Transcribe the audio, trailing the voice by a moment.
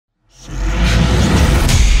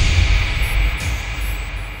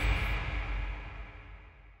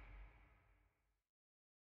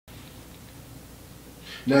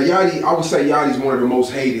Now Yachty, I would say Yachty's one of the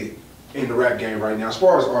most hated in the rap game right now, as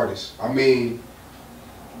far as artists. I mean,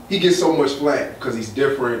 he gets so much flack because he's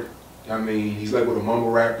different. I mean, he's like with a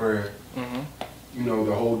mumble rapper. You know,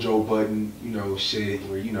 the whole Joe Budden, you know, shit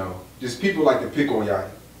where, you know, just people like to pick on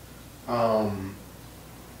Yachty.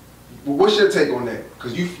 But what's your take on that?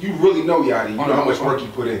 Because you really know Yachty. You know how much work he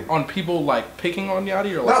put in. On people like picking on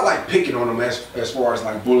Yachty, or like, not like picking on him as far as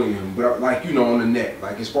like bullying him, but like, you know, on the net.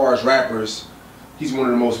 Like as far as rappers, he's one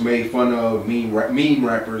of the most made fun of meme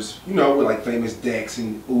rappers. You know, with like famous Dex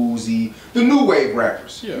and Uzi, the new wave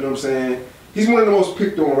rappers. Yeah. You know what I'm saying? He's one of the most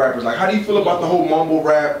picked on rappers. Like, how do you feel about the whole mumble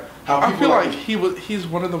rap? I feel like he's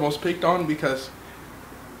one of the most picked on because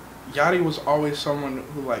Yachty was always someone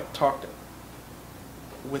who like talked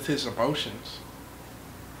with his emotions,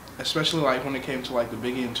 especially like when it came to like the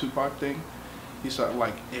Biggie and Tupac thing. He said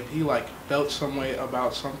like if he like felt some way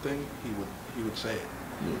about something, he would say it,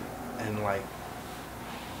 and like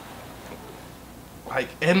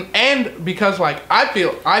and because like I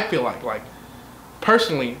feel like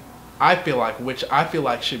personally I feel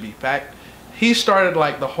like should be fact. He started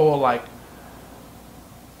like the whole like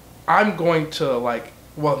I'm going to like,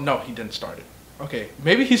 well no, he didn't start it. Okay,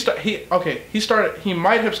 maybe he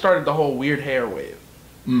might have started the whole weird hair wave.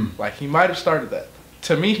 Like he might have started that.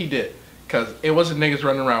 To me he did, cuz it wasn't niggas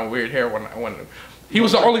running around with weird hair when he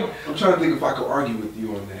was the only. I'm trying to think if I could argue with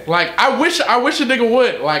you on that. Like I wish a nigga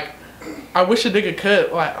would. Like I wish a nigga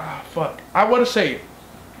could. Like fuck. I want to say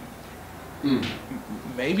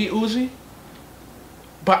maybe Uzi.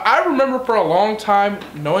 But I remember for a long time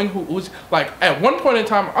knowing who Uzi, like at one point in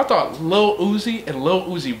time, I thought Lil Uzi and Lil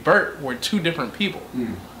Uzi Vert were two different people.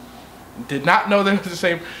 Did not know they were the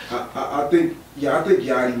same. I think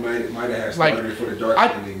Yachty might have started it for the dark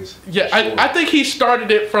skin niggas. Yeah, sure. I think he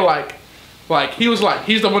started it for like he was like,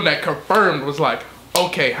 he's the one that confirmed, was like,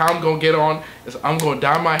 okay, how I'm gonna get on is I'm gonna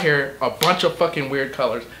dye my hair a bunch of fucking weird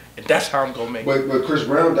colors, and that's how I'm gonna make it. But Chris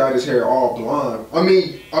Brown dyed his hair all blonde. I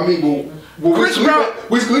mean, well, Chris Brown,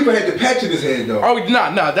 Wiz Khalifa had the patch in his head though. Oh,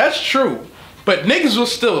 nah, that's true. But niggas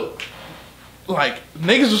was still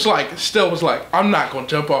like, I'm not gonna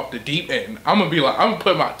jump off the deep end. I'm gonna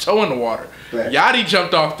put my toe in the water. Facts. Yachty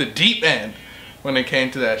jumped off the deep end when it came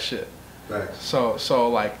to that shit. Facts. So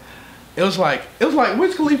like, it was like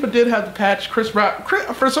Wiz Khalifa did have the patch. Chris Brown,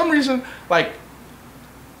 for some reason, like,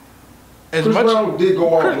 Chris Brown did go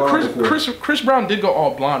all blonde. Chris Brown did go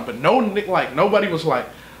all blonde, but nobody was like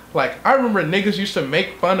I remember niggas used to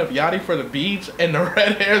make fun of Yachty for the beads and the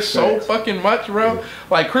red hair so fucking much, bro. Yeah.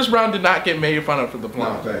 Like Chris Brown did not get made fun of for the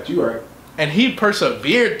blonde. No, fact, you right. And he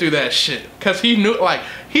persevered through that shit because he knew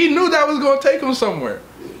that was gonna take him somewhere.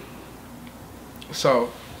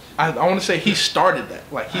 So I want to say he started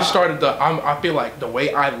that. Like he started I feel like the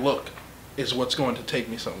way I look is what's going to take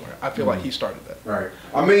me somewhere. I feel like he started that. Right.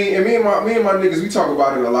 I mean, and me and my niggas, we talk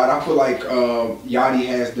about it a lot. I feel like Yachty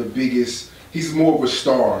has the biggest. He's more of a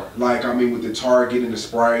star. Like, I mean, with the Target and the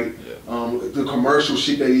Sprite, the commercial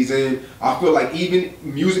shit that he's in. I feel like even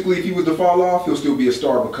musically, if he was to fall off, he'll still be a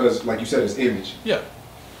star because, like you said, his image. Yeah.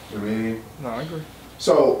 You know what I mean? No, I agree.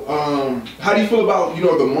 So, how do you feel about, you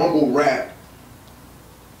know, the mumble rap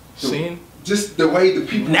scene? Just the way the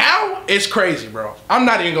people... Now, it's crazy, bro. I'm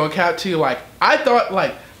not even gonna cap to you. Like, I thought,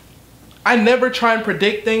 like, I never try and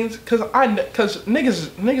predict things because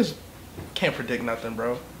niggas can't predict nothing,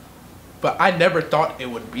 bro. But I never thought it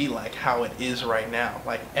would be like how it is right now.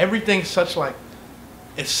 Like everything's such like,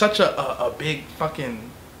 it's such a big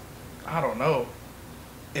fucking, I don't know.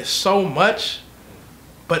 It's so much,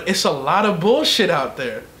 but it's a lot of bullshit out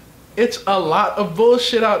there. It's a lot of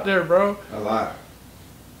bullshit out there, bro. A lot.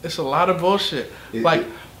 It's a lot of bullshit.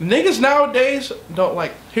 Niggas nowadays don't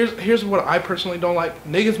like, here's what I personally don't like.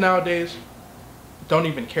 Niggas nowadays don't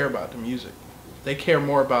even care about the music. They care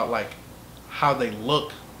more about like how they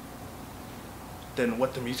look than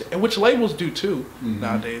what the music, and which labels do too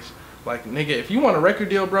nowadays. Like, nigga, if you want a record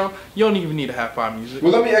deal, bro, you don't even need to have fine music.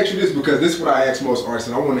 Well, let me ask you this, because this is what I ask most artists,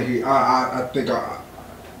 and I want to hear. I think I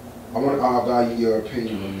value your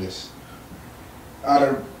opinion on this. Out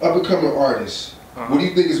of up and coming artists, what do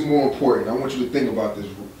you think is more important? I want you to think about this.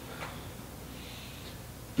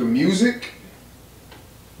 The music,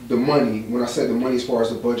 the money. When I said the money, as far as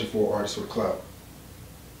the budget for artists or clout.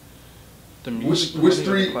 The music, which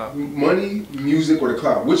three? Money, music, or the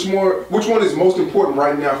clout? Which one is most important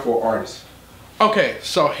right now for artists? Okay,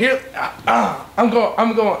 so here, I'm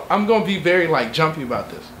going to be very like jumpy about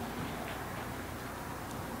this.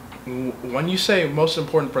 When you say most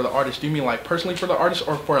important for the artist, do you mean like personally for the artist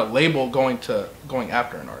or for a label going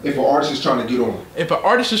after an artist? If an artist is trying to get on. If an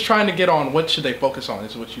artist is trying to get on, what should they focus on?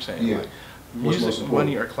 Is what you're saying? Yeah. Like, music,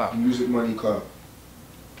 money, or clout? Music, money, clout.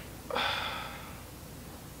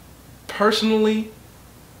 personally,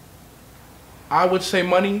 I would say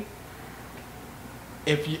money.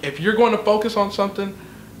 If you're going to focus on something,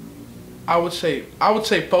 I would say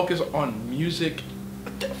focus on music.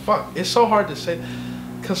 Fuck, it's so hard to say,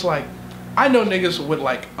 cause like I know niggas with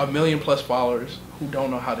like 1 million+ followers who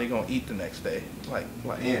don't know how they gonna eat the next day. Like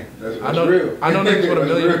yeah, that's I know real. I know niggas with 1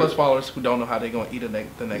 million+ real. followers who don't know how they gonna eat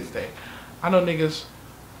the next day. I know niggas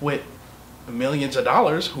with millions of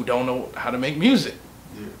dollars who don't know how to make music.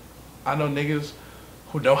 Yeah. I know niggas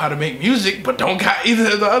who know how to make music but don't got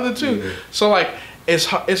either of the other two. Yeah. So like it's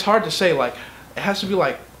hard to say. Like it has to be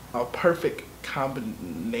like a perfect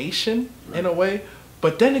combination in a way.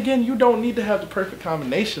 But then again, you don't need to have the perfect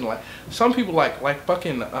combination. Like some people like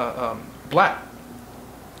fucking Black.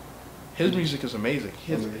 His music is amazing.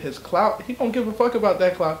 His Clout, he don't give a fuck about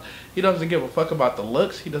that Clout. He doesn't give a fuck about the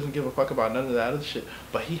looks. He doesn't give a fuck about none of that other shit.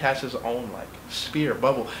 But he has his own like sphere,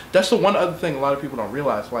 bubble. That's the one other thing a lot of people don't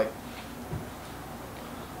realize. Like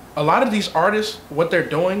a lot of these artists, what they're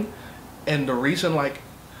doing, and the reason like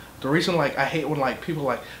I hate when like people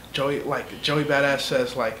like Joey Badass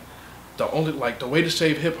says like the way to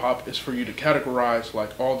save hip hop is for you to categorize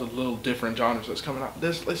like all the little different genres that's coming out.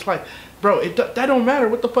 It's like, bro, that don't matter.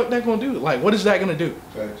 What the fuck that gonna do? Like, what is that gonna do?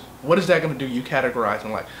 Thanks. What is that gonna do? You categorize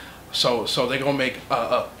and like, so they gonna make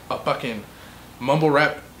a fucking mumble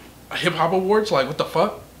rap hip hop awards? Like, what the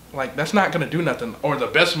fuck? Like, that's not gonna do nothing. Or the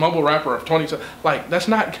best mumble rapper of 20. Like, that's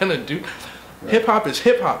not gonna do. Right. Hip hop is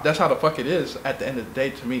hip hop. That's how the fuck it is at the end of the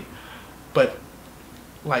day to me. But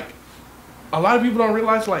like, a lot of people don't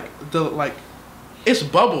realize like it's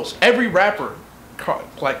bubbles. Every rapper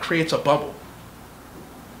like creates a bubble,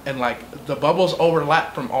 and like the bubbles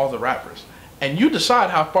overlap from all the rappers, and you decide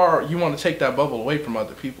how far you want to take that bubble away from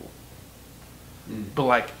other people. But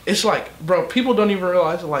like it's like, bro, people don't even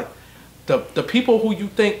realize like the people who you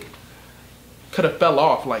think could have fell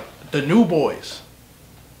off, like the New Boys.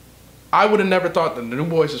 I would have never thought the New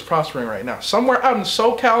Boys is prospering right now. Somewhere out in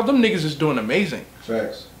SoCal, them niggas is doing amazing.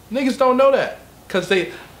 Facts. Niggas don't know that because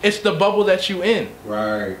it's the bubble that you in.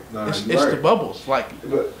 Right. Nah, it's right. the bubbles. Like,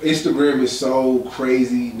 but Instagram is so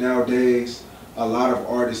crazy nowadays. A lot of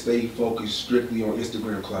artists, they focus strictly on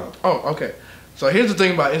Instagram clout. Oh, okay. So here's the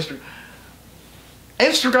thing about Instagram.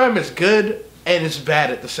 Instagram is good and it's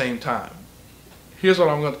bad at the same time. Here's what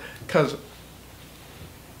I'm going to, because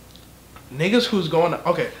niggas who's going,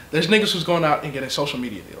 there's niggas who's going out and getting social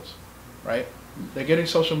media deals, right? They're getting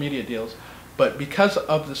social media deals. But because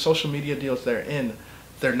of the social media deals they're in,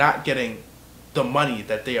 they're not getting the money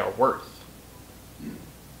that they are worth.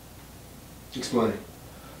 Explain.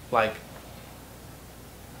 Like,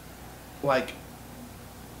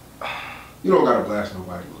 you don't gotta blast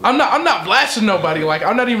nobody. I'm not blasting nobody. Like,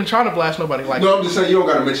 I'm not even trying to blast nobody. Like, no, I'm just saying you don't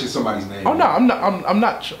gotta mention somebody's name. Oh no, I'm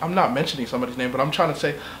not mentioning somebody's name, but I'm trying to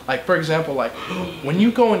say, like, for example, like when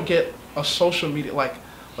you go and get a social media, like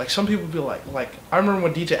some people be like I remember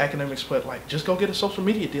when DJ Academics put like, just go get a social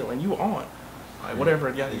media deal and you on, like whatever,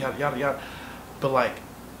 yada yada yada yada. But like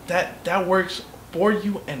that works for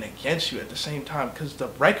you and against you at the same time, because the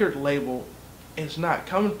record label is not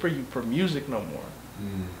coming for you for music no more.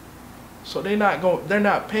 So they're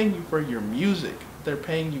not paying you for your music. They're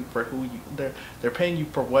paying you for they're paying you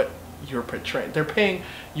for what you're portraying. They're paying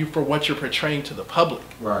you for what you're portraying to the public.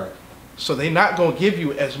 Right. So they're not gonna give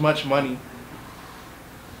you as much money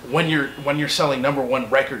when you're selling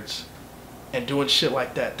 #1 records and doing shit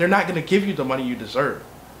like that. They're not gonna give you the money you deserve,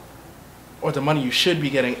 or the money you should be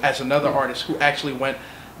getting as another artist who actually went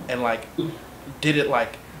and like did it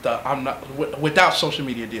like without social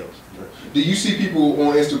media deals. Do you see people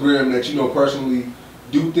on Instagram that you know personally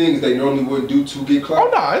do things they normally wouldn't do to get clout? Oh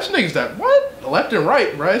no, it's niggas that left and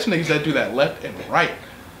right, bro. It's niggas that do that left and right.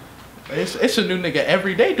 It's a new nigga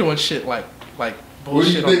every day doing shit like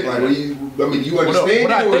bullshit. What do you think? Like, you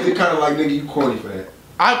understand it, or is it kind of like, nigga, you corny for that?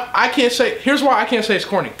 I can't say. Here's why I can't say it's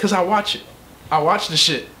corny. Cause I watch it. I watch the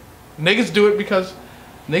shit. Niggas do it because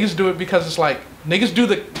it's like niggas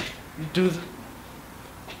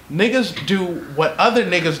do what other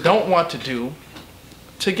niggas don't want to do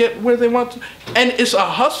to get where they want to, and it's a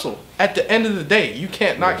hustle. At the end of the day, you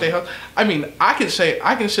can't knock their hustle. I mean, I can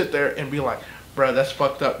sit there and be like, bro, that's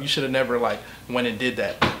fucked up. You should have never like went and did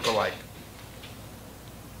that. But like,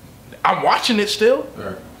 I'm watching it still.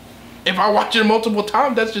 Right. If I watch it multiple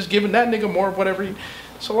times, that's just giving that nigga more of whatever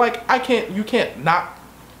so like, you can't knock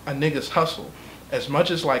a nigga's hustle. As much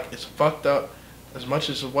as like it's fucked up, as much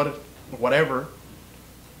as whatever,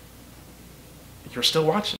 you're still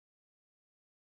watching.